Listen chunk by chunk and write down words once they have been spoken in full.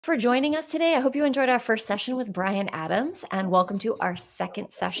for joining us today. I hope you enjoyed our first session with Brian Adams, and welcome to our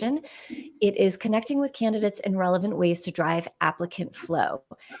second session. It is connecting with candidates in relevant ways to drive applicant flow.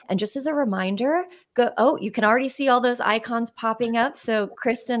 And just as a reminder, you can already see all those icons popping up. So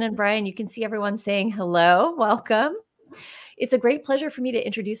Kristen and Brian, you can see everyone saying hello, welcome. It's a great pleasure for me to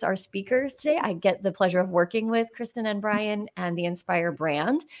introduce our speakers today. I get the pleasure of working with Kristen and Brian and the Inspire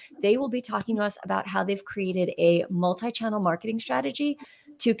brand. They will be talking to us about how they've created a multi-channel marketing strategy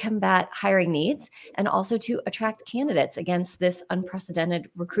to combat hiring needs and also to attract candidates against this unprecedented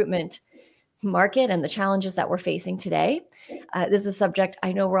recruitment market and the challenges that we're facing today. This is a subject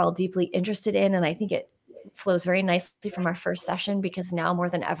I know we're all deeply interested in, and I think it flows very nicely from our first session because now more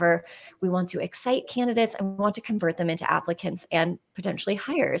than ever, we want to excite candidates and we want to convert them into applicants and potentially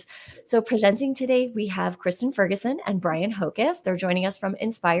hires. So presenting today, we have Kristen Ferguson and Brian Hocus. They're joining us from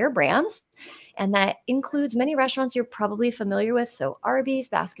Inspire Brands. And that includes many restaurants you're probably familiar with. So Arby's,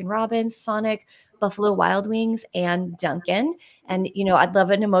 Baskin-Robbins, Sonic, Buffalo Wild Wings, and Dunkin. And, I'd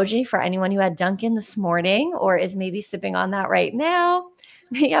love an emoji for anyone who had Dunkin this morning or is maybe sipping on that right now.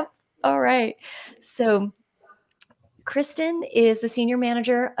 Yep. All right. So Kristen is the Senior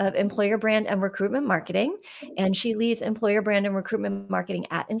Manager of Employer Brand and Recruitment Marketing, and she leads Employer Brand and Recruitment Marketing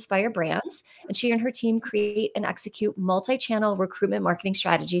at Inspire Brands. And she and her team create and execute multi-channel recruitment marketing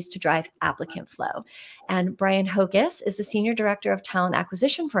strategies to drive applicant flow. And Brian Hocus is the Senior Director of Talent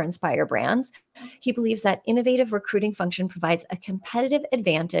Acquisition for Inspire Brands. He believes that innovative recruiting function provides a competitive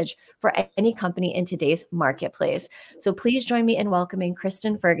advantage for any company in today's marketplace. So please join me in welcoming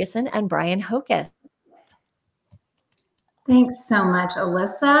Kristen Ferguson and Brian Hocus. Thanks so much,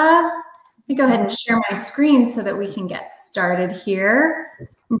 Alyssa. Let me go ahead and share my screen so that we can get started here.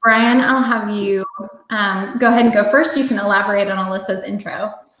 Brian, I'll have you go ahead and go first. You can elaborate on Alyssa's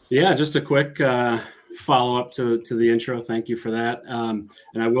intro. Yeah, just a quick follow-up to the intro. Thank you for that. And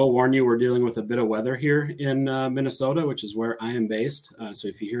I will warn you, we're dealing with a bit of weather here in Minnesota, which is where I am based. So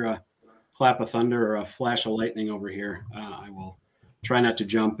if you hear a clap of thunder or a flash of lightning over here, I will try not to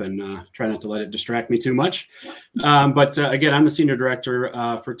jump and try not to let it distract me too much. But again, I'm the Senior Director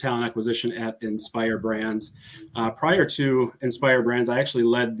for Talent Acquisition at Inspire Brands. Prior to Inspire Brands, I actually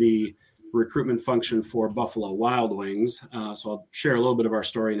led the recruitment function for Buffalo Wild Wings. So I'll share a little bit of our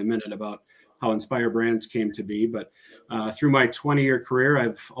story in a minute about how Inspire Brands came to be. But through my 20-year career,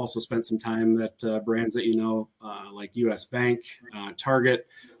 I've also spent some time at brands that like US Bank, Target,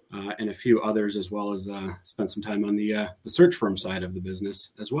 and a few others, as well as spent some time on the search firm side of the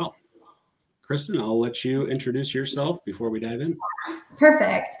business as well. Kristen, I'll let you introduce yourself before we dive in.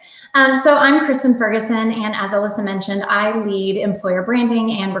 Perfect. So I'm Kristen Ferguson, and as Alyssa mentioned, I lead employer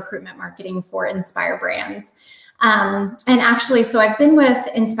branding and recruitment marketing for Inspire Brands. And actually, so I've been with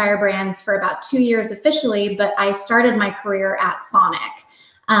Inspire Brands for about 2 years officially, but I started my career at Sonic.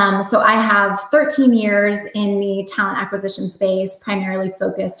 So I have 13 years in the talent acquisition space, primarily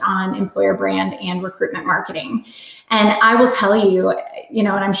focused on employer brand and recruitment marketing. And I will tell you, and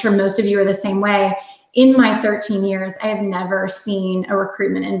I'm sure most of you are the same way, in my 13 years, I have never seen a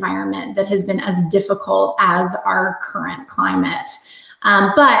recruitment environment that has been as difficult as our current climate.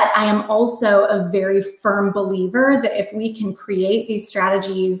 But I am also a very firm believer that if we can create these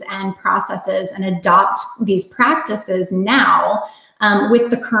strategies and processes and adopt these practices now, with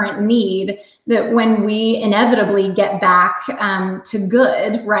the current need, that when we inevitably get back to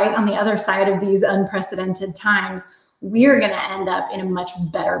good, right, on the other side of these unprecedented times, we're going to end up in a much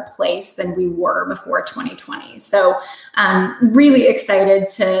better place than we were before 2020. So really excited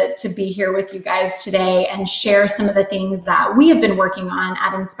to be here with you guys today and share some of the things that we have been working on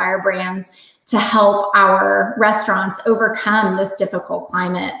at Inspire Brands to help our restaurants overcome this difficult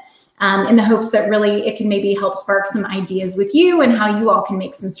climate. In the hopes that really it can maybe help spark some ideas with you and how you all can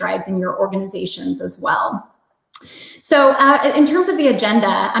make some strides in your organizations as well. So in terms of the agenda,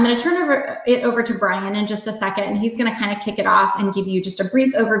 I'm going to turn it over to Brian in just a second, and he's going to kind of kick it off and give you just a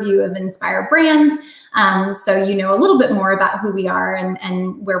brief overview of Inspire Brands, so you know a little bit more about who we are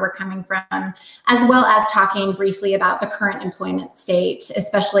and where we're coming from, as well as talking briefly about the current employment state,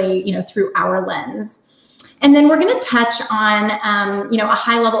 especially through our lens. And then we're going to touch on, a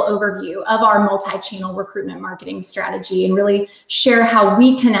high-level overview of our multi-channel recruitment marketing strategy and really share how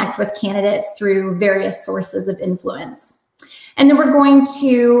we connect with candidates through various sources of influence. And then we're going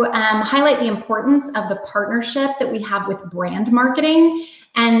to highlight the importance of the partnership that we have with brand marketing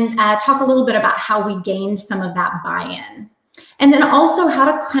and talk a little bit about how we gained some of that buy-in. And then also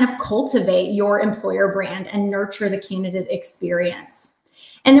how to kind of cultivate your employer brand and nurture the candidate experience.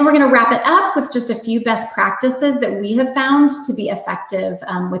 And then we're going to wrap it up with just a few best practices that we have found to be effective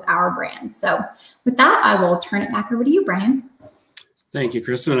with our brands. So with that, I will turn it back over to you, Brian. Thank you,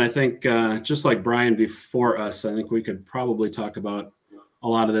 Kristen. And I think just like Brian before us, I think we could probably talk about a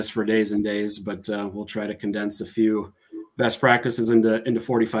lot of this for days and days, but we'll try to condense a few best practices into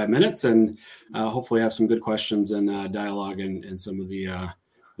 45 minutes and hopefully have some good questions and dialogue and some of the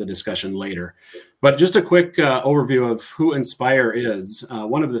discussion later. But just a quick overview of who Inspire is.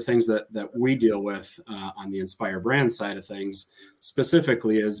 One of the things that we deal with on the Inspire brand side of things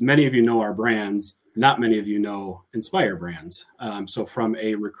specifically is many of you know our brands. Not many of you know Inspire brands. So from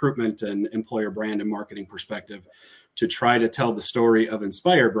a recruitment and employer brand and marketing perspective, to try to tell the story of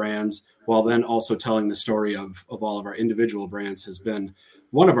Inspire brands while then also telling the story of all of our individual brands has been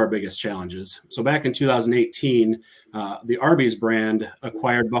one of our biggest challenges. So back in 2018, the Arby's brand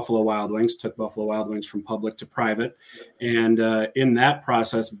acquired Buffalo Wild Wings, took Buffalo Wild Wings from public to private, and in that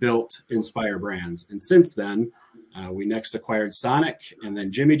process built Inspire brands. And since then, we next acquired Sonic, and then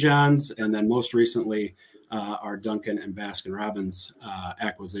Jimmy John's, and then most recently our Dunkin and Baskin-Robbins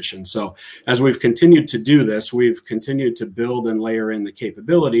acquisition. So as we've continued to do this, we've continued to build and layer in the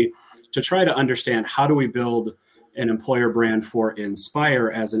capability to try to understand how do we build an employer brand for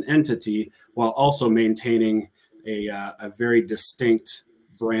Inspire as an entity while also maintaining a very distinct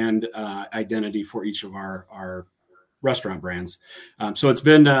brand identity for each of our restaurant brands. So it's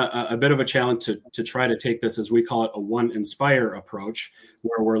been a bit of a challenge to try to take this, as we call it, a one Inspire approach,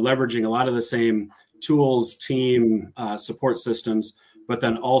 where we're leveraging a lot of the same tools, team, support systems, but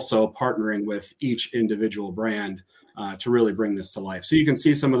then also partnering with each individual brand to really bring this to life. So you can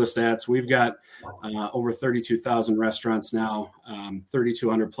see some of the stats. We've got over 32,000 restaurants now,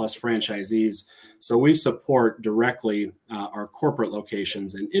 3,200 plus franchisees. So we support directly our corporate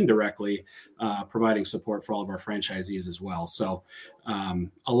locations and indirectly providing support for all of our franchisees as well. So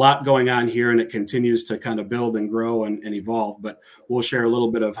a lot going on here, and it continues to kind of build and grow and evolve, but we'll share a little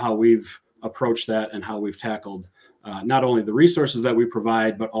bit of how we've approached that and how we've tackled not only the resources that we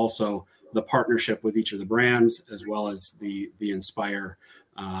provide, but also the partnership with each of the brands, as well as the Inspire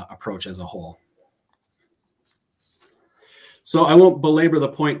approach as a whole. So I won't belabor the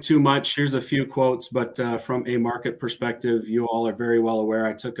point too much. Here's a few quotes, but from a market perspective, you all are very well aware.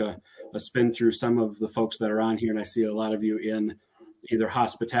 I took a spin through some of the folks that are on here, and I see a lot of you in either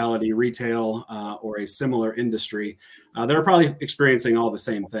hospitality, retail, or a similar industry that are probably experiencing all the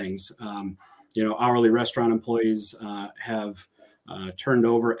same things. Hourly restaurant employees have turned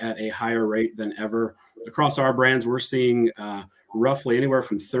over at a higher rate than ever. Across our brands, we're seeing roughly anywhere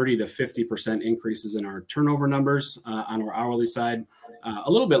from 30 to 50% increases in our turnover numbers on our hourly side. A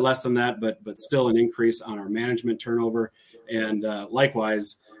little bit less than that, but still an increase on our management turnover, and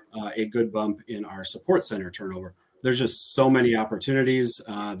likewise, a good bump in our support center turnover. There's just so many opportunities.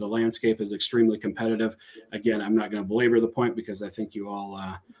 The landscape is extremely competitive. Again, I'm not going to belabor the point because I think you all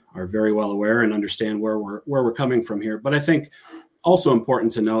are very well aware and understand where we're coming from here. But I think also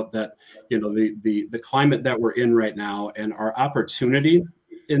important to note that the climate that we're in right now and our opportunity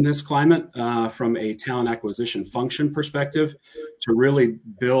in this climate from a talent acquisition function perspective to really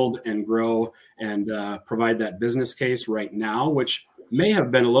build and grow and provide that business case right now, which may have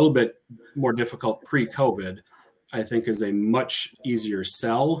been a little bit more difficult pre-COVID, I think is a much easier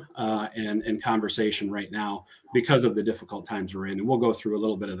sell and conversation right now because of the difficult times we're in. And we'll go through a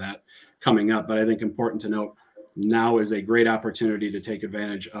little bit of that coming up, but I think important to note, now is a great opportunity to take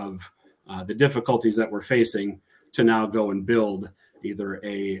advantage of the difficulties that we're facing to now go and build either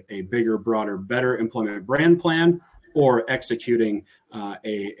a bigger, broader, better employment brand plan or executing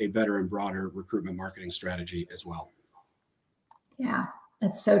a better and broader recruitment marketing strategy as well. Yeah,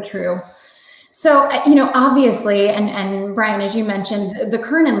 that's so true. So, obviously, and Brian, as you mentioned, the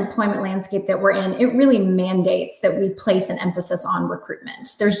current employment landscape that we're in, it really mandates that we place an emphasis on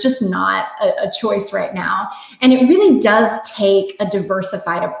recruitment. There's just not a choice right now. And it really does take a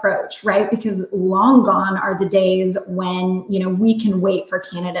diversified approach, right? Because long gone are the days when, we can wait for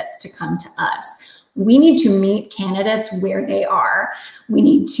candidates to come to us. We need to meet candidates where they are. We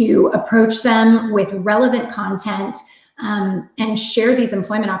need to approach them with relevant content, and share these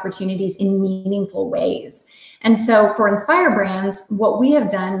employment opportunities in meaningful ways. And so for Inspire Brands, what we have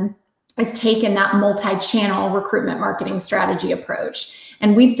done is taken that multi-channel recruitment marketing strategy approach.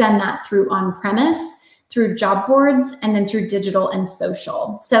 And we've done that through on-premise, through job boards, and then through digital and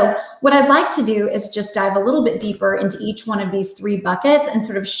social. So what I'd like to do is just dive a little bit deeper into each one of these three buckets and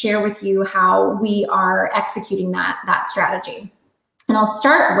sort of share with you how we are executing that strategy. And I'll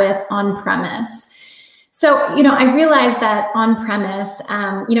start with on-premise. So, I realize that on-premise,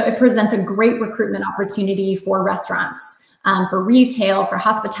 it presents a great recruitment opportunity for restaurants. for retail, for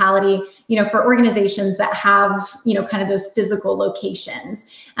hospitality, for organizations that have, kind of those physical locations.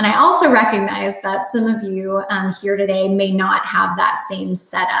 And I also recognize that some of you here today may not have that same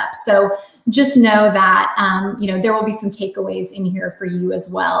setup. So just know that, there will be some takeaways in here for you as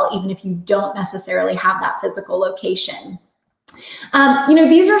well, even if you don't necessarily have that physical location.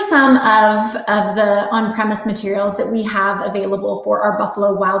 These are some of the on-premise materials that we have available for our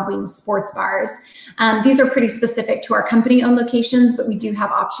Buffalo Wild Wings sports bars. These are pretty specific to our company-owned locations, but we do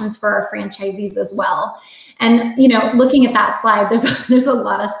have options for our franchisees as well. And, looking at that slide, there's a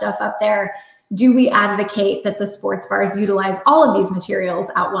lot of stuff up there. Do we advocate that the sports bars utilize all of these materials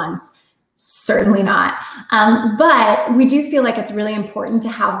at once? Certainly not. But we do feel like it's really important to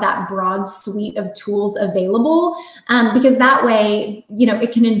have that broad suite of tools available, because that way,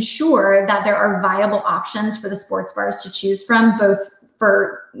 it can ensure that there are viable options for the sports bars to choose from, both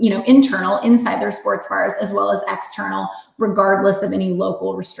for, internal inside their sports bars, as well as external, regardless of any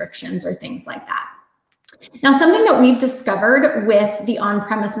local restrictions or things like that. Now, something that we've discovered with the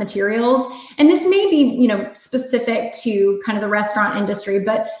on-premise materials, and this may be, specific to kind of the restaurant industry,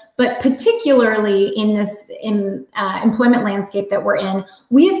 but particularly in this employment landscape that we're in,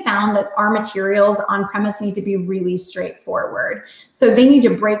 we have found that our materials on-premise need to be really straightforward. So they need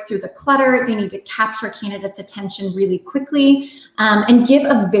to break through the clutter. They need to capture candidates' attention really quickly, and give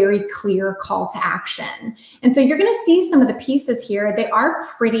a very clear call to action. And so you're going to see some of the pieces here. They are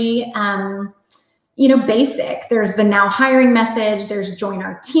pretty, basic. There's the now hiring message. There's join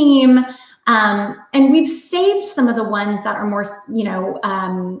our team. And we've saved some of the ones that are more,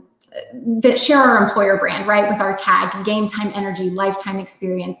 that share our employer brand, right? With our tag, game time energy, lifetime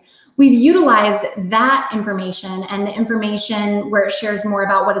experience. We've utilized that information and the information where it shares more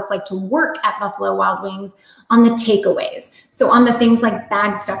about what it's like to work at Buffalo Wild Wings on the takeaways. So on the things like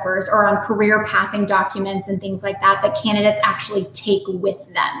bag stuffers or on career pathing documents and things like that, that candidates actually take with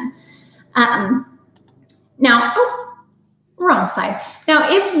them. Wrong slide. Now,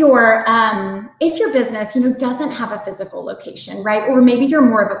 if your business, doesn't have a physical location, right? Or maybe you're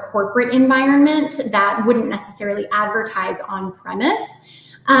more of a corporate environment that wouldn't necessarily advertise on premise,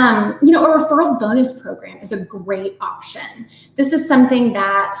 a referral bonus program is a great option. This is something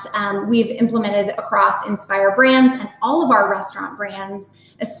that we've implemented across Inspire Brands and all of our restaurant brands,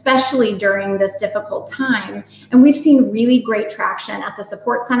 especially during this difficult time. And we've seen really great traction at the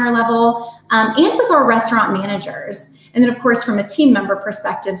support center level, and with our restaurant managers. And then, of course, from a team member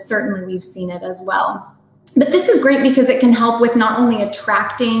perspective, certainly we've seen it as well. But this is great because it can help with not only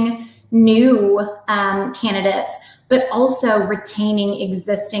attracting new candidates, but also retaining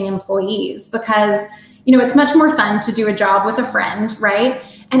existing employees, because, it's much more fun to do a job with a friend, right?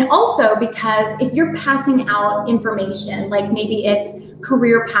 And also because if you're passing out information, like maybe it's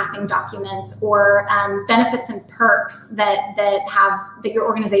career pathing documents or benefits and perks that your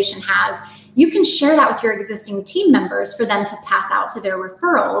organization has, you can share that with your existing team members for them to pass out to their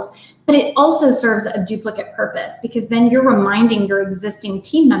referrals. But it also serves a duplicate purpose, because then you're reminding your existing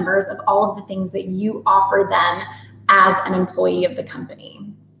team members of all of the things that you offer them as an employee of the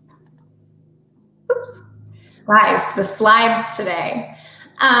company. Oops, guys, the slides today.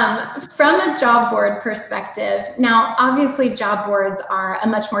 From a job board perspective, now obviously job boards are a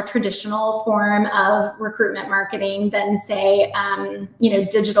much more traditional form of recruitment marketing than, say,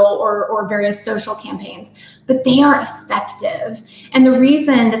 digital or various social campaigns, but they are effective. And the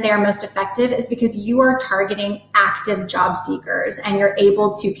reason that they are most effective is because you are targeting active job seekers and you're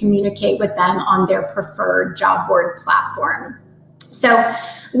able to communicate with them on their preferred job board platform. So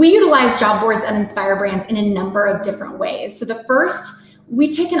we utilize job boards and Inspire Brands in a number of different ways. So the first,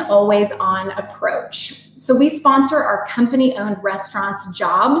 we take an always-on approach. So we sponsor our company-owned restaurants'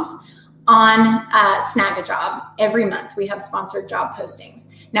 jobs on Snag-a-Job. Every month we have sponsored job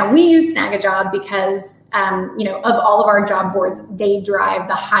postings. Now we use Snag-a-Job because, of all of our job boards, they drive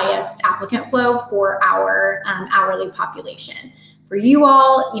the highest applicant flow for our hourly population. For you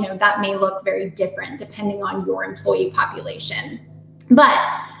all, that may look very different depending on your employee population. But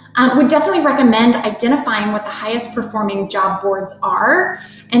would definitely recommend identifying what the highest performing job boards are,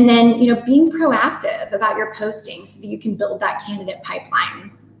 and then being proactive about your postings so that you can build that candidate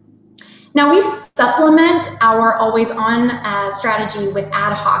pipeline. Now we supplement our always on strategy with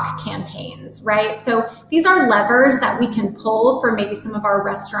ad hoc campaigns, right? So these are levers that we can pull for maybe some of our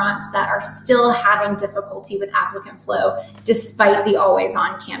restaurants that are still having difficulty with applicant flow despite the always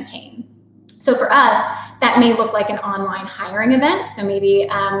on campaign. So for us, that may look like an online hiring event. So maybe,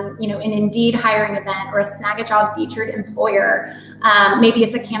 an Indeed hiring event or a Snag-a-Job featured employer. Maybe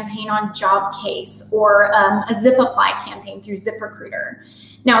it's a campaign on Job Case or a Zip Apply campaign through ZipRecruiter.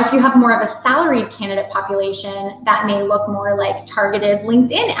 Now, if you have more of a salaried candidate population, that may look more like targeted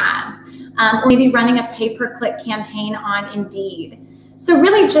LinkedIn ads, or maybe running a pay-per-click campaign on Indeed. So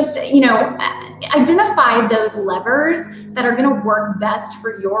really just, identify those levers that are going to work best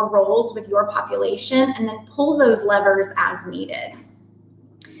for your roles with your population, and then pull those levers as needed.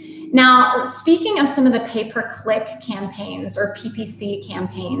 Now, speaking of some of the pay-per-click campaigns or PPC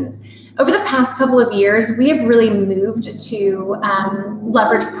campaigns, over the past couple of years, we have really moved to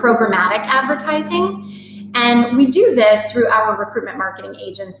leverage programmatic advertising. And we do this through our recruitment marketing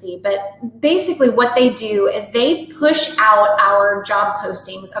agency. But basically what they do is they push out our job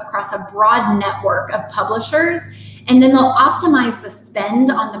postings across a broad network of publishers, and then they'll optimize the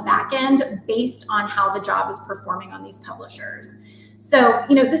spend on the back end based on how the job is performing on these publishers. So,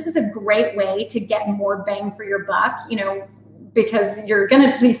 this is a great way to get more bang for your buck, because you're going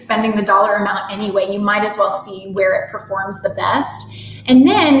to be spending the dollar amount anyway. You might as well see where it performs the best. And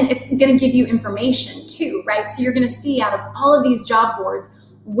then it's going to give you information too, right? So you're going to see out of all of these job boards,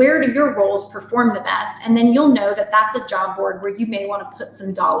 where do your roles perform the best? And then you'll know that that's a job board where you may want to put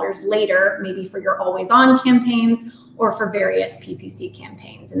some dollars later, maybe for your always on campaigns or for various PPC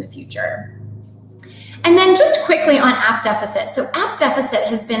campaigns in the future. And then just quickly on app deficit. So app deficit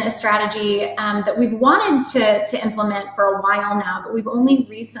has been a strategy that we've wanted to implement for a while now, but we've only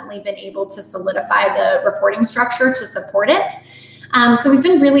recently been able to solidify the reporting structure to support it. So we've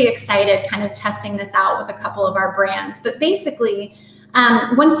been really excited kind of testing this out with a couple of our brands. But basically,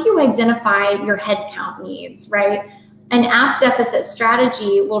 once you identify your headcount needs, right, an app deficit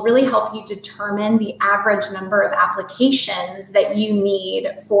strategy will really help you determine the average number of applications that you need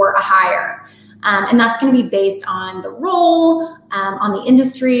for a hire. And that's going to be based on the role, on the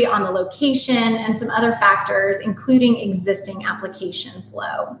industry, on the location, and some other factors, including existing application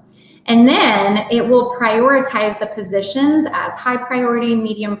flow. And then it will prioritize the positions as high priority,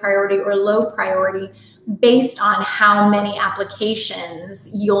 medium priority, or low priority based on how many applications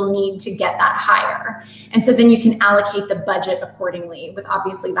you'll need to get that hire. And so then you can allocate the budget accordingly, with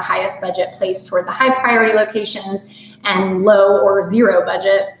obviously the highest budget placed toward the high priority locations and low or zero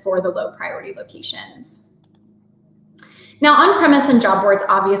budget for the low priority locations. Now, on-premise and job boards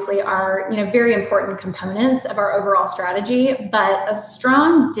obviously are, very important components of our overall strategy, but a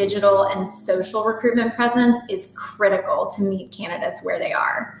strong digital and social recruitment presence is critical to meet candidates where they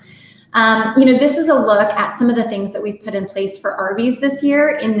are. This is a look at some of the things that we've put in place for Arby's this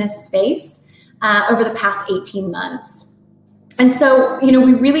year in this space over the past 18 months. And so, we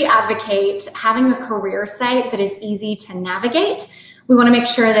really advocate having a career site that is easy to navigate. We want to make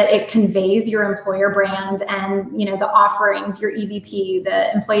sure that it conveys your employer brand and, the offerings, your EVP,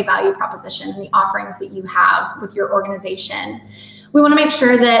 the employee value proposition, and the offerings that you have with your organization. We want to make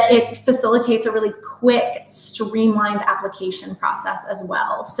sure that it facilitates a really quick, streamlined application process as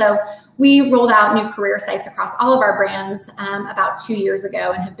well. So we rolled out new career sites across all of our brands about 2 years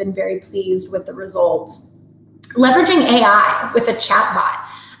ago and have been very pleased with the results. Leveraging AI with a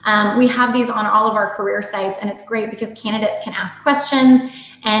chatbot. We have these on all of our career sites, and it's great because candidates can ask questions,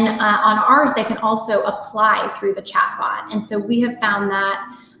 and on ours, they can also apply through the chatbot. And so we have found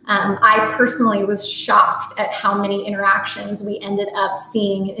that I personally was shocked at how many interactions we ended up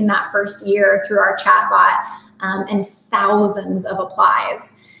seeing in that first year through our chatbot, and thousands of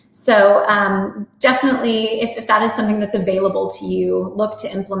applies. So definitely, if that is something that's available to you, look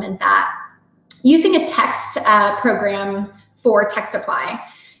to implement that. Using a text program for text apply.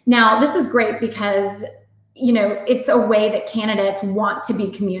 Now, this is great because, it's a way that candidates want to be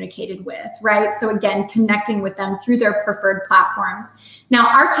communicated with, right? So again, connecting with them through their preferred platforms. Now,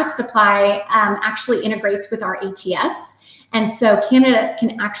 our text apply actually integrates with our ATS. And so candidates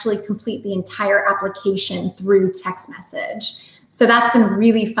can actually complete the entire application through text message. So that's been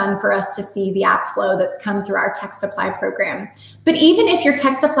really fun for us to see the app flow that's come through our text apply program. But even if your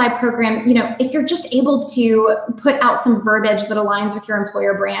text apply program, if you're just able to put out some verbiage that aligns with your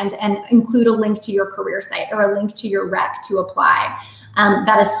employer brand and include a link to your career site or a link to your rec to apply,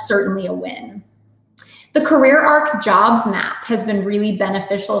 that is certainly a win. The Career Arc Jobs Map has been really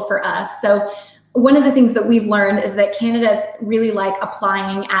beneficial for us. So one of the things that we've learned is that candidates really like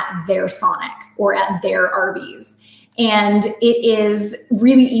applying at their Sonic or at their Arby's. And it is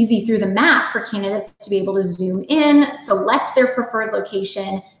really easy through the map for candidates to be able to zoom in, select their preferred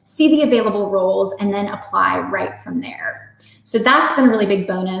location, see the available roles, and then apply right from there. So that's been a really big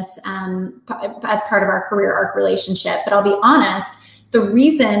bonus as part of our Career Arc relationship. But I'll be honest, the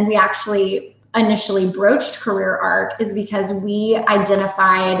reason we actually initially broached Career Arc is because we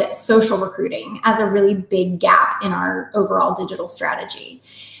identified social recruiting as a really big gap in our overall digital strategy.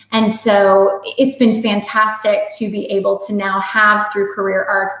 And so it's been fantastic to be able to now have, through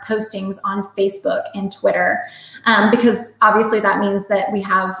CareerArc, postings on Facebook and Twitter, because obviously that means that we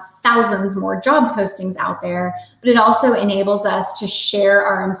have thousands more job postings out there, but it also enables us to share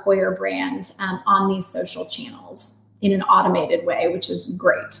our employer brand on these social channels in an automated way, which is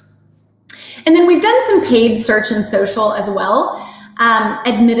great. And then we've done some paid search and social as well.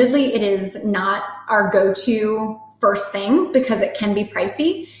 Admittedly, it is not our go-to first thing because it can be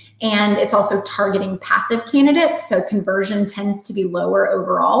pricey, and it's also targeting passive candidates, so conversion tends to be lower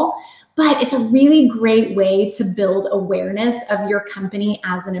overall. But it's a really great way to build awareness of your company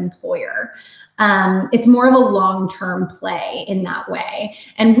as an employer. It's more of a long-term play in that way.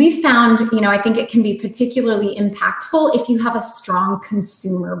 And we found, I think it can be particularly impactful if you have a strong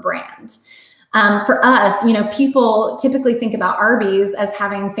consumer brand. For us, people typically think about Arby's as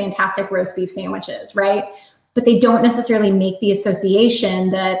having fantastic roast beef sandwiches, right? But they don't necessarily make the association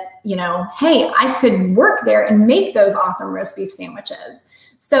that, hey, I could work there and make those awesome roast beef sandwiches.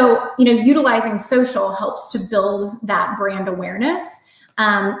 So, utilizing social helps to build that brand awareness.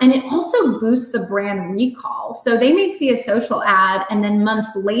 And it also boosts the brand recall. So they may see a social ad and then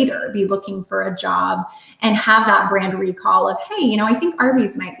months later be looking for a job and have that brand recall of, hey, I think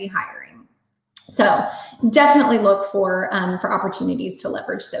Arby's might be hiring. So definitely look for opportunities to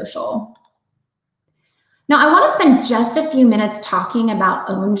leverage social. Now, I want to spend just a few minutes talking about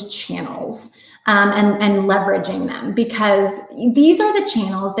owned channels and leveraging them, because these are the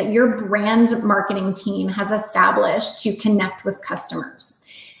channels that your brand marketing team has established to connect with customers.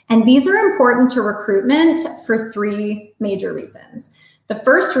 And these are important to recruitment for three major reasons. The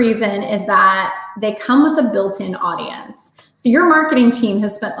first reason is that they come with a built-in audience. So your marketing team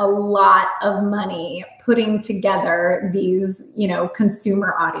has spent a lot of money putting together these,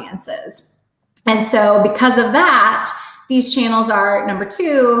 consumer audiences. And so because of that, these channels are, number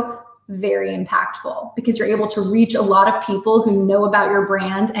two, very impactful, because you're able to reach a lot of people who know about your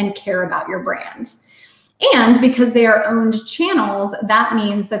brand and care about your brand. And because they are owned channels, that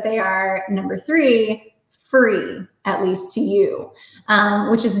means that they are, number three, free, at least to you,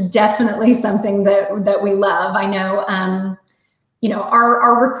 which is definitely something that we love. I know,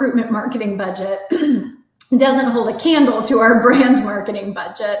 our recruitment marketing budget doesn't hold a candle to our brand marketing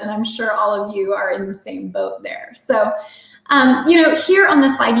budget. And I'm sure all of you are in the same boat there. So, here on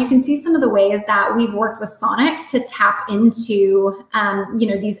this slide, you can see some of the ways that we've worked with Sonic to tap into,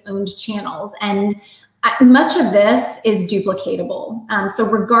 these owned channels. And much of this is duplicatable. So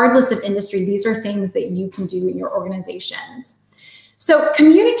regardless of industry, these are things that you can do in your organizations. So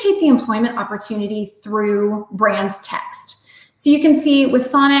communicate the employment opportunity through brand text. So you can see with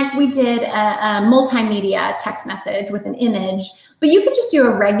Sonic, we did a multimedia text message with an image, but you could just do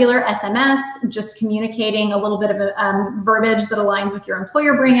a regular SMS, just communicating a little bit of verbiage that aligns with your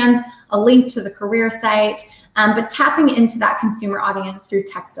employer brand, a link to the career site, but tapping into that consumer audience through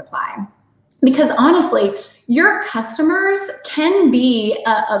text apply. Because honestly, your customers can be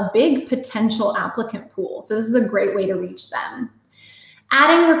a big potential applicant pool. So this is a great way to reach them.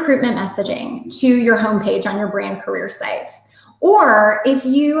 Adding recruitment messaging to your homepage on your brand career site. Or if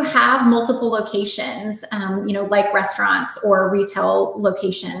you have multiple locations, like restaurants or retail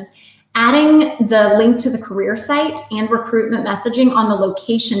locations, adding the link to the career site and recruitment messaging on the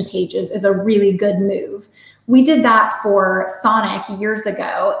location pages is a really good move. We did that for Sonic years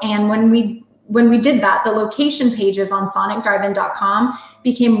ago. And when we did that, the location pages on sonicdrivein.com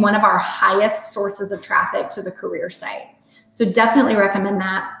became one of our highest sources of traffic to the career site. So definitely recommend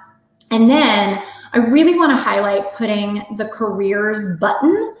that. And then I really want to highlight putting the careers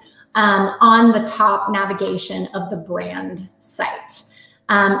button on the top navigation of the brand site.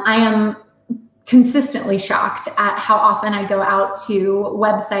 I am consistently shocked at how often I go out to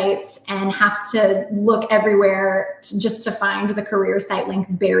websites and have to look everywhere just to find the career site link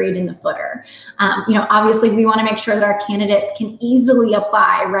buried in the footer. Obviously we want to make sure that our candidates can easily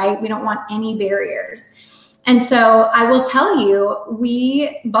apply, right? We don't want any barriers. And so I will tell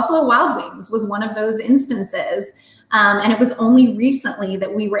you, Buffalo Wild Wings was one of those instances. And it was only recently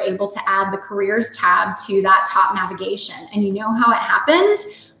that we were able to add the careers tab to that top navigation. And you know how it happened?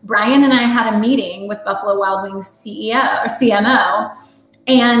 Brian and I had a meeting with Buffalo Wild Wings CEO or CMO,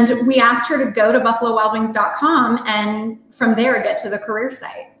 and we asked her to go to buffalowildwings.com and from there get to the career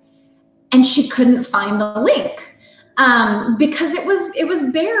site. And she couldn't find the link. Because it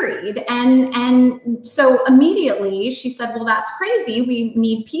was buried. And so immediately she said, well, that's crazy. We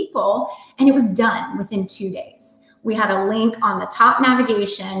need people. And it was done within 2 days. We had a link on the top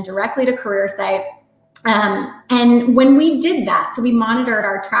navigation directly to career site. And when we did that, so we monitored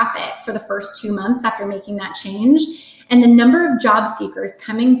our traffic for the first 2 months after making that change. And the number of job seekers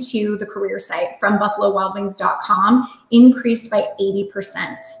coming to the career site from BuffaloWildWings.com increased by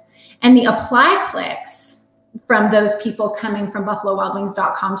 80%. And the apply clicks from those people coming from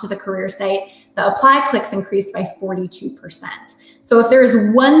BuffaloWildWings.com to the career site, the apply clicks increased by 42%. So if there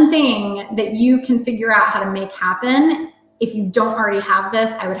is one thing that you can figure out how to make happen, if you don't already have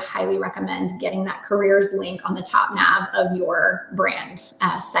this, I would highly recommend getting that careers link on the top nav of your brand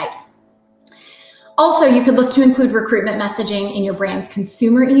site. Also, you could look to include recruitment messaging in your brand's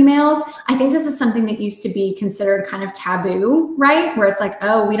consumer emails. I think this is something that used to be considered kind of taboo, right? Where it's like,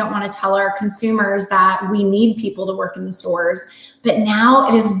 oh, we don't want to tell our consumers that we need people to work in the stores. But now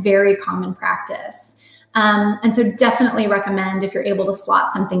it is very common practice. And so definitely recommend, if you're able to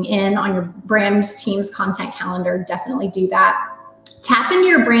slot something in on your brand team's content calendar, definitely do that. Tap into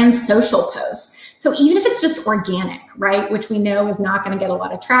your brand's social posts. So even if it's just organic, right, which we know is not going to get a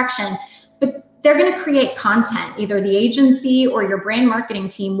lot of traction, but they're going to create content. Either the agency or your brand marketing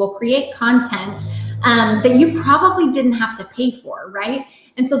team will create content that you probably didn't have to pay for, right?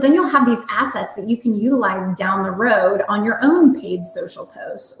 And so then you'll have these assets that you can utilize down the road on your own paid social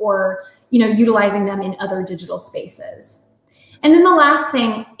posts, or utilizing them in other digital spaces. And then the last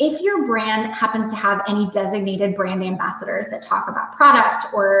thing, if your brand happens to have any designated brand ambassadors that talk about product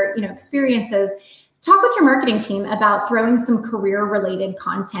or experiences, talk with your marketing team about throwing some career-related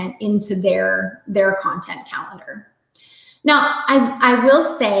content into their content calendar. Now, I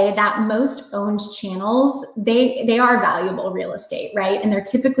will say that most owned channels, they are valuable real estate, right? And they're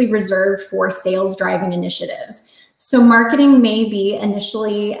typically reserved for sales-driving initiatives. So marketing may be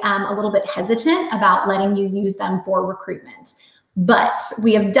initially a little bit hesitant about letting you use them for recruitment. But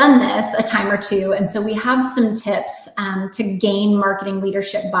we have done this a time or two, and so we have some tips to gain marketing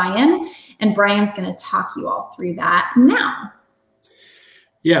leadership buy-in. And Brian's going to talk you all through that now.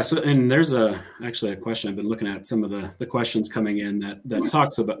 Yeah. So, and there's actually a question. I've been looking at some of the questions coming in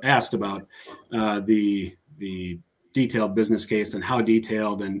that asked about the detailed business case and how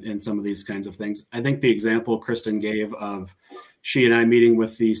detailed and some of these kinds of things. I think the example Kristen gave of she and I meeting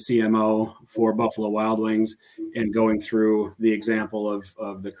with the CMO for Buffalo Wild Wings and going through the example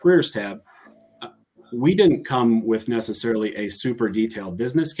of the careers tab, we didn't come with necessarily a super detailed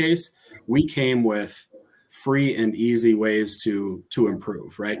business case. We came with free and easy ways to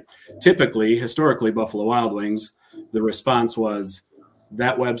improve, right? Typically, historically, Buffalo Wild Wings, the response was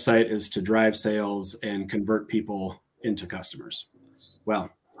that website is to drive sales and convert people into customers. Well,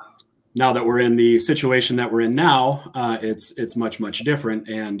 now that we're in the situation that we're in now, it's much different,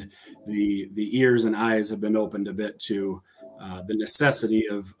 and the ears and eyes have been opened a bit to the necessity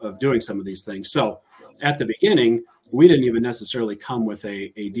of doing some of these things. So at the beginning, we didn't even necessarily come with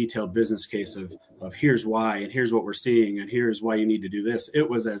a detailed business case of here's why, and here's what we're seeing, and here's why you need to do this. It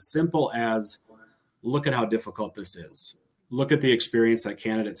was as simple as, look at how difficult this is. Look at the experience that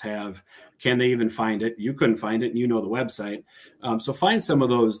candidates have. Can they even find it? You couldn't find it, and the website. So find some of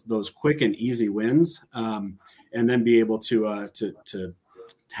those quick and easy wins, and then be able to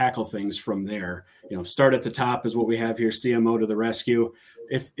tackle things from there. Start at the top is what we have here. CMO to the rescue.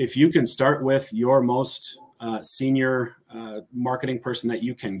 If you can start with your most senior marketing person that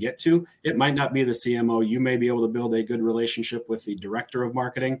you can get to, it might not be the CMO. You may be able to build a good relationship with the director of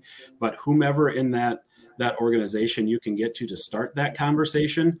marketing, but whomever in that organization you can get to start that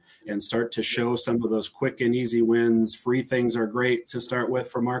conversation and start to show some of those quick and easy wins. Free things are great to start with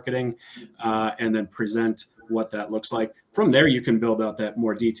for marketing, and then present what that looks like. From there, you can build out that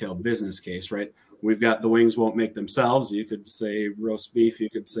more detailed business case, right? We've got the wings won't make themselves. You could say roast beef. You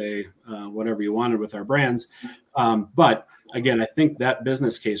could say whatever you wanted with our brands. But again, I think that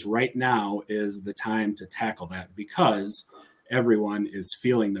business case right now is the time to tackle that, because everyone is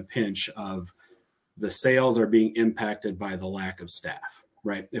feeling the pinch of the sales are being impacted by the lack of staff,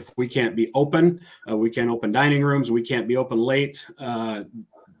 right? If we can't be open, we can't open dining rooms, we can't be open late,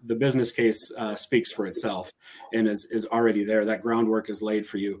 the business case speaks for itself and is already there. That groundwork is laid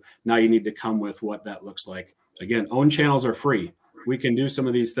for you. Now you need to come with what that looks like. Again, own channels are free. We can do some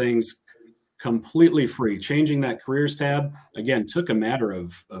of these things completely free. Changing that careers tab, again, took a matter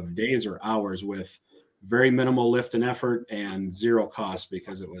of days or hours with very minimal lift and effort and zero cost,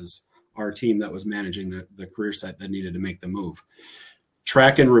 because it was our team that was managing the career site that needed to make the move.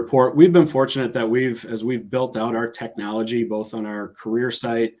 Track and report. We've been fortunate that as we've built out our technology, both on our career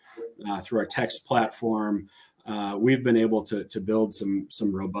site, through our text platform, we've been able to build some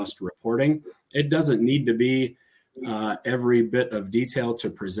robust reporting. It doesn't need to be every bit of detail to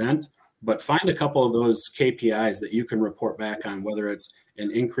present, but find a couple of those KPIs that you can report back on, whether it's an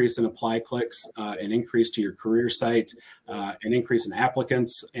increase in apply clicks, an increase to your career site, an increase in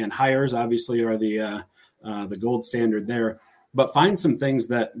applicants and hires, obviously, are the the gold standard there, but find some things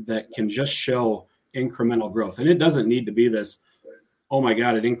that can just show incremental growth. And it doesn't need to be this, oh my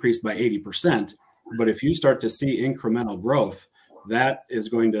God, it increased by 80%. But if you start to see incremental growth, that is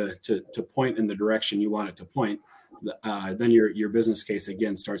going to point in the direction you want it to point. Then your business case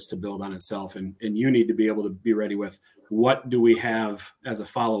again starts to build on itself, and you need to be able to be ready with what do we have as a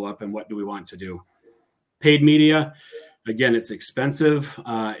follow-up and what do we want to do. Paid media, again, it's expensive.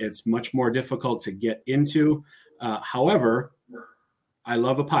 It's much more difficult to get into. However, I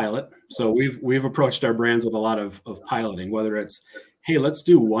love a pilot. So we've approached our brands with a lot of piloting, whether it's, hey, let's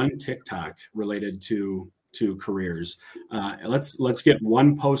do one TikTok related to careers. Let's get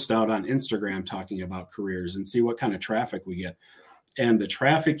one post out on Instagram talking about careers and see what kind of traffic we get. And the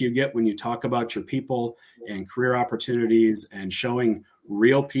traffic you get when you talk about your people and career opportunities and showing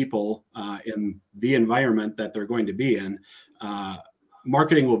real people in the environment that they're going to be in,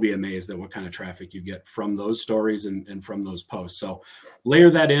 marketing will be amazed at what kind of traffic you get from those stories and from those posts. So layer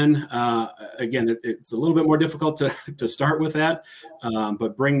that in. Again, it's a little bit more difficult to start with that,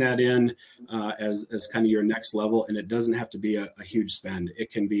 but bring that in as kind of your next level. And it doesn't have to be a huge spend.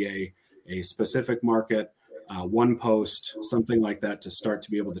 It can be a specific market, one post, something like that, to start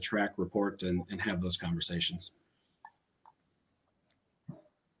to be able to track, report, and have those conversations.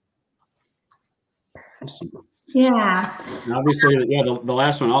 Yeah. And obviously, yeah, the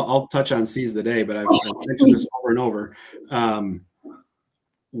last one, I'll touch on seize the day, but I've mentioned this over and over.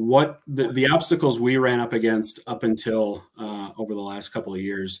 What the obstacles we ran up against up until over the last couple of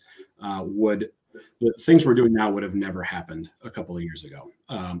years the things we're doing now would have never happened a couple of years ago,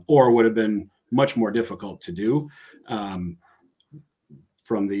 or would have been much more difficult to do.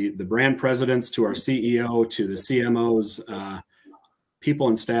 From the brand presidents to our CEO to the CMOs, people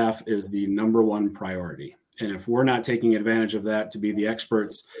and staff is the #1 priority. And if we're not taking advantage of that to be the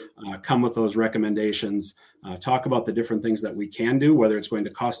experts, come with those recommendations, talk about the different things that we can do, whether it's going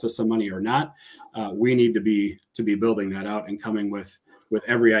to cost us some money or not, we need to be building that out and coming with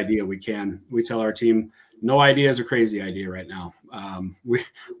every idea we can. We tell our team, no idea is a crazy idea right now.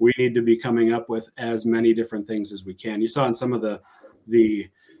 We need to be coming up with as many different things as we can. You saw in some of the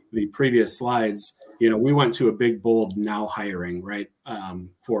previous slides, we went to a big, bold now hiring, right,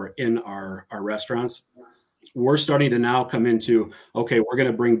 for in our restaurants. We're starting to now come into, okay, we're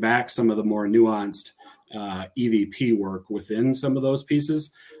going to bring back some of the more nuanced EVP work within some of those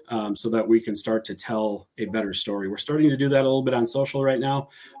pieces, so that we can start to tell a better story. We're starting to do that a little bit on social right now,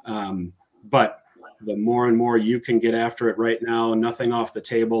 but the more and more you can get after it right now, nothing off the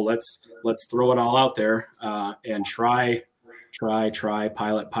table. Let's throw it all out there and try,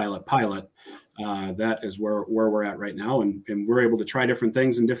 pilot. That is where we're at right now. And we're able to try different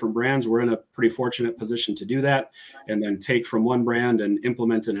things in different brands. We're in a pretty fortunate position to do that, and then take from one brand and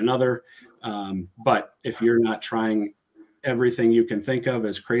implement in another. But if you're not trying everything you can think of,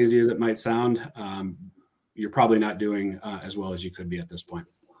 as crazy as it might sound, you're probably not doing as well as you could be at this point.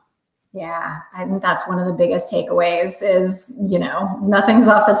 Yeah, I think that's one of the biggest takeaways is, nothing's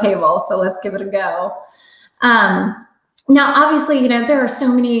off the table. So let's give it a go. Now, obviously, there are so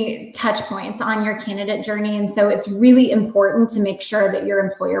many touch points on your candidate journey. And so it's really important to make sure that your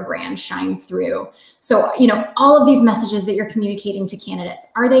employer brand shines through. So, all of these messages that you're communicating to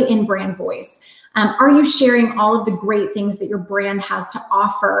candidates, are they in brand voice? Are you sharing all of the great things that your brand has to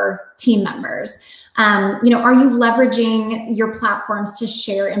offer team members? Are you leveraging your platforms to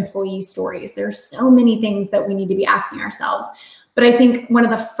share employee stories? There's so many things that we need to be asking ourselves. But I think one of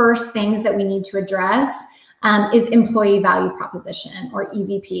the first things that we need to address is employee value proposition, or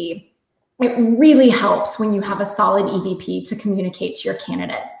EVP. It really helps when you have a solid EVP to communicate to your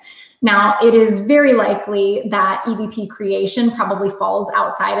candidates. Now, it is very likely that EVP creation probably falls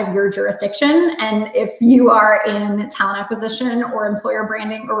outside of your jurisdiction. And if you are in talent acquisition or employer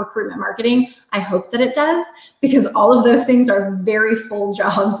branding or recruitment marketing, I hope that it does, because all of those things are very full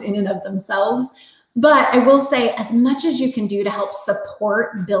jobs in and of themselves. But I will say, as much as you can do to help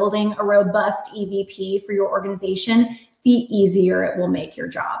support building a robust EVP for your organization, the easier it will make your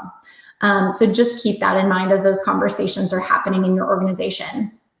job. So just keep that in mind as those conversations are happening in your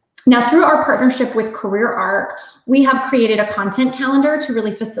organization. Now, through our partnership with CareerArc, we have created a content calendar to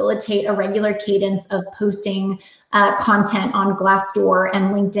really facilitate a regular cadence of posting content on Glassdoor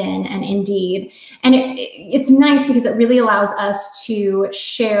and LinkedIn and Indeed. And it's nice because it really allows us to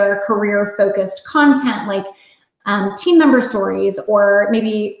share career-focused content like team member stories, or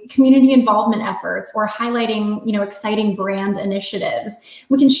maybe community involvement efforts, or highlighting, exciting brand initiatives.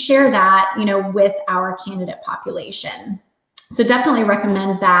 We can share that, with our candidate population. So definitely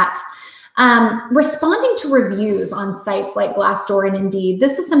recommend that. Responding to reviews on sites like Glassdoor and Indeed,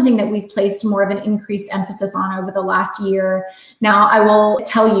 this is something that we've placed more of an increased emphasis on over the last year. Now, I will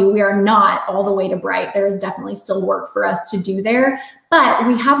tell you, we are not all the way to bright. There is definitely still work for us to do there, but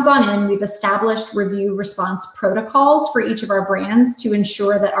we have gone in, we've established review response protocols for each of our brands to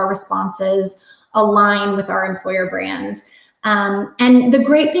ensure that our responses align with our employer brand. And the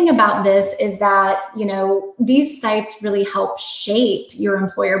great thing about this is that, you know, these sites really help shape your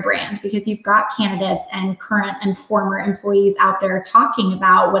employer brand, because you've got candidates and current and former employees out there talking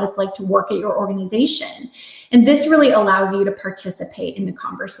about what it's like to work at your organization. And this really allows you to participate in the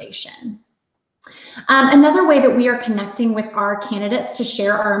conversation. Another way that we are connecting with our candidates to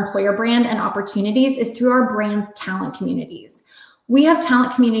share our employer brand and opportunities is through our brand's talent communities. We have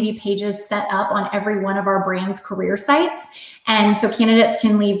talent community pages set up on every one of our brand's career sites. And so candidates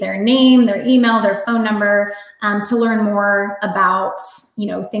can leave their name, their email, their phone number to learn more about, you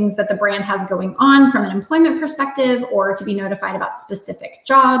know, things that the brand has going on from an employment perspective, or to be notified about specific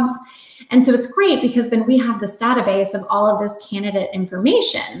jobs. And so it's great because then we have this database of all of this candidate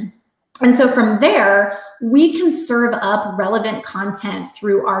information. And so from there, we can serve up relevant content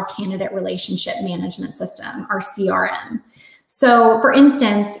through our candidate relationship management system, our CRM. So for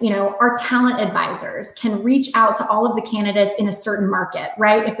instance, you know, our talent advisors can reach out to all of the candidates in a certain market,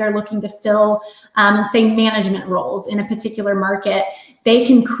 right? If they're looking to fill, say, management roles in a particular market, they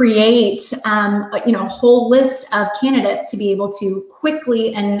can create, you know, a whole list of candidates to be able to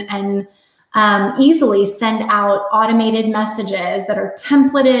quickly and easily send out automated messages that are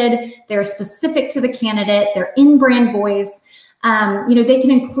templated, they're specific to the candidate, they're in brand voice. You know, they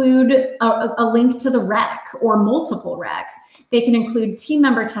can include a link to the rec or multiple recs. They can include team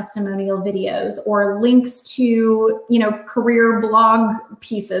member testimonial videos or links to, you know, career blog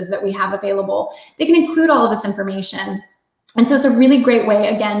pieces that we have available. They can include all of this information. And so it's a really great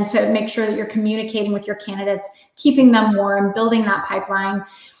way, again, to make sure that you're communicating with your candidates, keeping them warm, building that pipeline.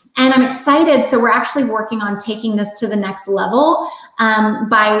 And I'm excited. So we're actually working on taking this to the next level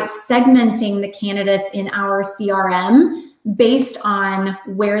by segmenting the candidates in our CRM based on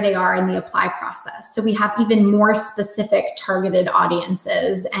where they are in the apply process. So we have even more specific targeted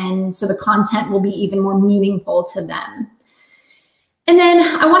audiences, and so the content will be even more meaningful to them. And then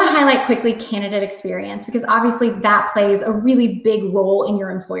I want to highlight quickly candidate experience, because obviously that plays a really big role in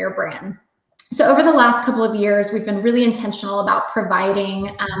your employer brand. So over the last couple of years, we've been really intentional about providing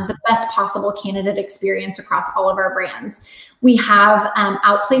the best possible candidate experience across all of our brands. We have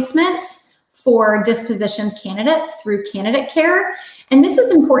outplacement for dispositioned candidates through candidate care. And this is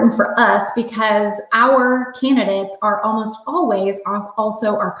important for us because our candidates are almost always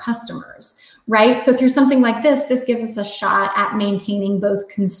also our customers, right? So through something like this gives us a shot at maintaining both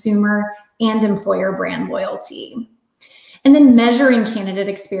consumer and employer brand loyalty. And then measuring candidate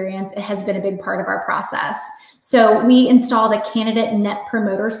experience, it has been a big part of our process. So we installed a candidate net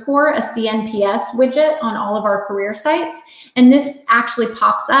promoter score, a CNPS widget on all of our career sites. And this actually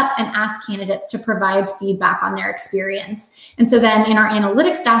pops up and asks candidates to provide feedback on their experience. And so then in our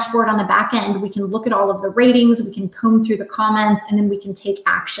analytics dashboard on the back end, we can look at all of the ratings, we can comb through the comments, and then we can take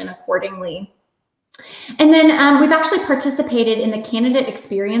action accordingly. And then we've actually participated in the Candidate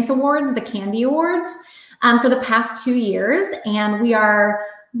Experience Awards, the Candy Awards, for the past 2 years. And we are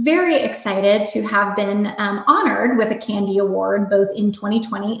very excited to have been honored with a Candy Award both in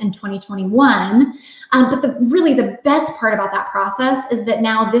 2020 and 2021. But really the best part about that process is that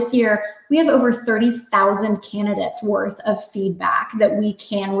now this year we have over 30,000 candidates worth of feedback that we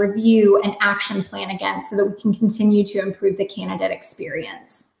can review and action plan against so that we can continue to improve the candidate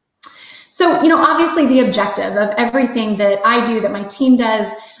experience. So, you know, obviously the objective of everything that I do, that my team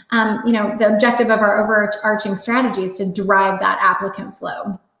does, you know, the objective of our overarching strategy is to drive that applicant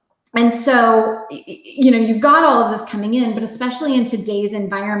flow. And so, you know, you've got all of this coming in, but especially in today's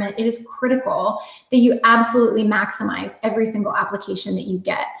environment, it is critical that you absolutely maximize every single application that you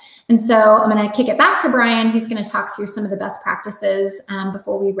get. And so I'm going to kick it back to Brian. He's going to talk through some of the best practices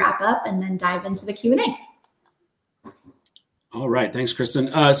before we wrap up and then dive into the Q&A. All right. Thanks, Kristen.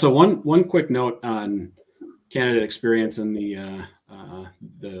 So one quick note on candidate experience and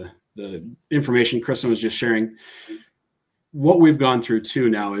the information Kristen was just sharing. What we've gone through too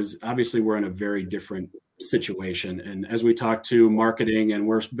now is obviously we're in a very different situation. And as we talk to marketing and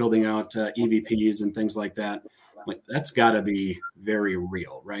we're building out EVPs and things like that, like that's got to be very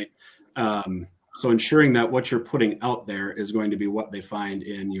real, right? So ensuring that what you're putting out there is going to be what they find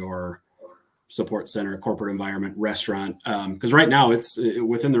in your support center, a corporate environment, restaurant. Because right now it's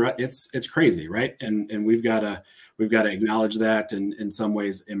within it's crazy, right? And we've got to acknowledge that and in some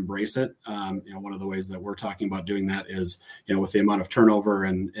ways embrace it. One of the ways that we're talking about doing that is, with the amount of turnover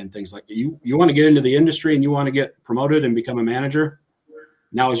and things like you want to get into the industry and you want to get promoted and become a manager.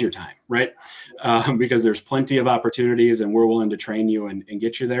 Now is your time, right? Because there's plenty of opportunities and we're willing to train you and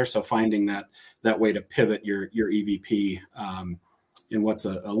get you there. So finding that way to pivot your EVP in what's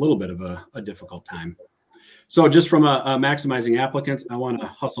a little bit of a difficult time. So just from a maximizing applicants, I want to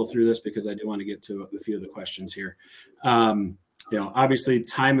hustle through this because I do want to get to a few of the questions here. Obviously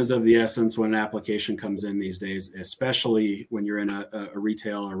time is of the essence when an application comes in these days, especially when you're in a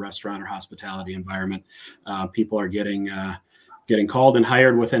retail or restaurant or hospitality environment. People are getting called and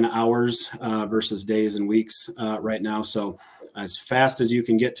hired within hours versus days and weeks right now. So as fast as you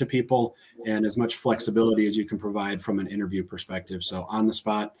can get to people and as much flexibility as you can provide from an interview perspective. So on the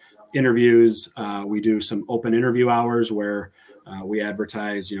spot interviews, we do some open interview hours where we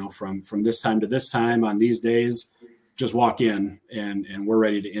advertise, from this time to this time on these days, just walk in and we're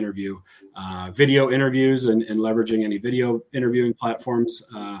ready to interview. Video interviews and leveraging any video interviewing platforms.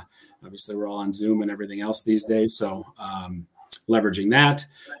 Obviously we're all on Zoom and everything else these days. So leveraging that,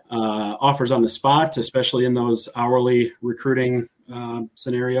 offers on the spot, especially in those hourly recruiting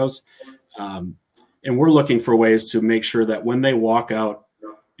scenarios. And we're looking for ways to make sure that when they walk out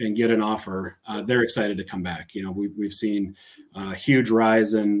and get an offer, they're excited to come back. We've seen a huge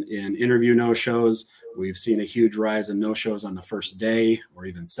rise in interview no-shows. We've seen a huge rise in no-shows on the first day or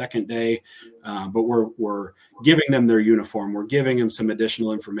even second day, but we're giving them their uniform. We're giving them some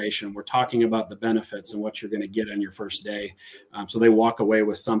additional information. We're talking about the benefits and what you're going to get on your first day. So they walk away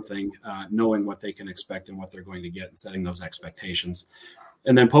with something, knowing what they can expect and what they're going to get and setting those expectations.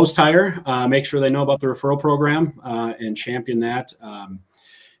 And then post-hire, make sure they know about the referral program and champion that.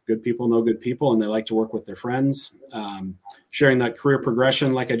 Good people know good people, and they like to work with their friends. Sharing that career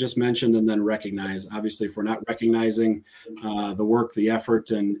progression, like I just mentioned, and then recognize, obviously, if we're not recognizing the work, the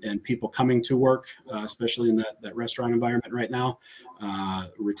effort, and people coming to work, especially in that restaurant environment right now,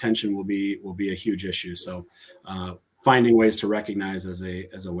 retention will be a huge issue. So finding ways to recognize as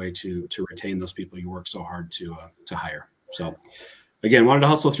a way to retain those people you work so hard to hire. So again, wanted to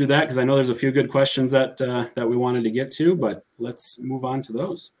hustle through that because I know there's a few good questions that we wanted to get to, but let's move on to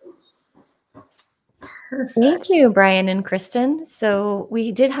those. Perfect. Thank you, Brian and Kristen. So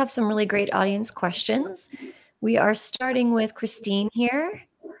we did have some really great audience questions. We are starting with Christine here,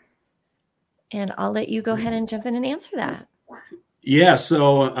 and I'll let you go ahead and jump in and answer that. Yeah,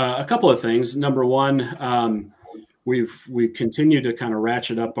 so a couple of things. Number one, we continue to kind of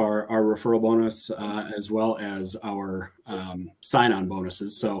ratchet up our referral bonus as well as our sign-on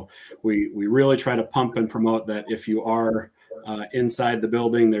bonuses. So we really try to pump and promote that if you are inside the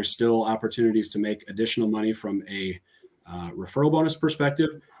building, there's still opportunities to make additional money from a referral bonus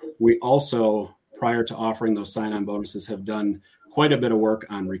perspective. We also, prior to offering those sign-on bonuses, have done quite a bit of work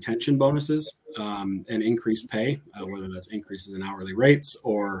on retention bonuses and increased pay, whether that's increases in hourly rates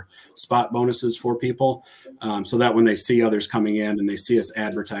or spot bonuses for people, so that when they see others coming in and they see us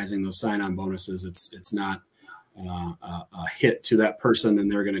advertising those sign-on bonuses, it's not a hit to that person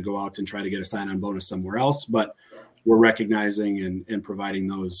and they're going to go out and try to get a sign-on bonus somewhere else, but we're recognizing and providing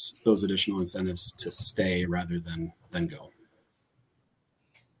those additional incentives to stay rather than go.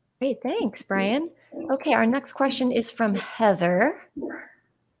 Great, thanks, Brian. Okay, our next question is from Heather.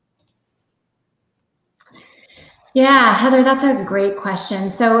 Yeah, Heather, that's a great question.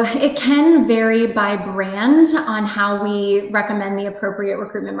 So it can vary by brand on how we recommend the appropriate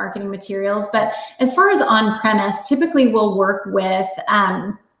recruitment marketing materials. But as far as on-premise, typically we'll work with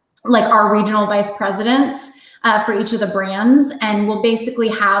like our regional vice presidents for each of the brands, and we'll basically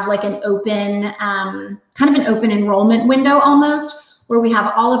have like an open, kind of an open enrollment window almost, where we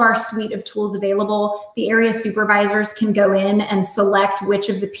have all of our suite of tools available. The area supervisors can go in and select which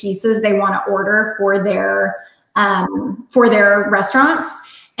of the pieces they want to order for their restaurants.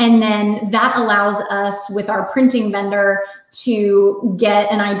 And then that allows us with our printing vendor to get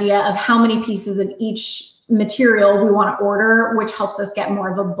an idea of how many pieces of each material we want to order, which helps us get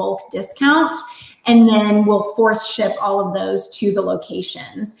more of a bulk discount. And then we'll force ship all of those to the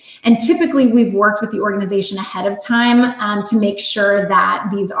locations. And typically we've worked with the organization ahead of time to make sure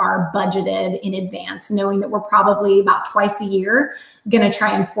that these are budgeted in advance, knowing that we're probably about twice a year going to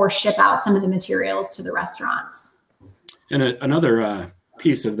try and force ship out some of the materials to the restaurants. And another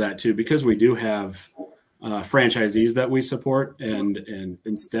piece of that too, because we do have franchisees that we support, and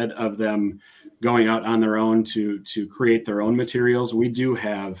instead of them going out on their own to create their own materials, we do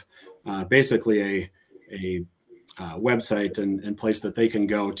have basically a website and place that they can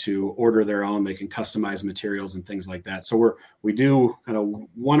go to order their own. They can customize materials and things like that. So we do kind of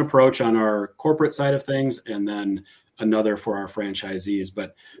one approach on our corporate side of things, and then another for our franchisees,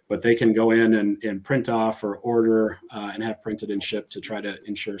 but they can go in and print off or order and have printed and shipped to try to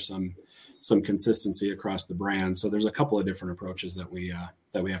ensure some consistency across the brand. So there's a couple of different approaches that we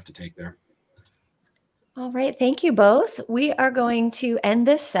have to take there. All right. Thank you both. We are going to end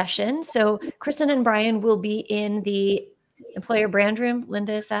this session. So Kristen and Brian will be in the employer brand room.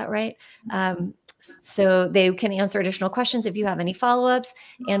 Linda, is that right? So they can answer additional questions if you have any follow-ups,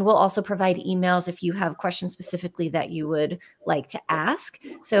 and we'll also provide emails if you have questions specifically that you would like to ask.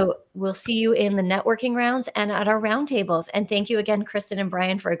 So we'll see you in the networking rounds and at our roundtables. And thank you again, Kristen and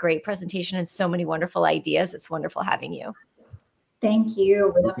Brian, for a great presentation and so many wonderful ideas. It's wonderful having you. Thank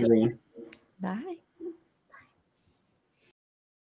you. Thanks, everyone. Bye.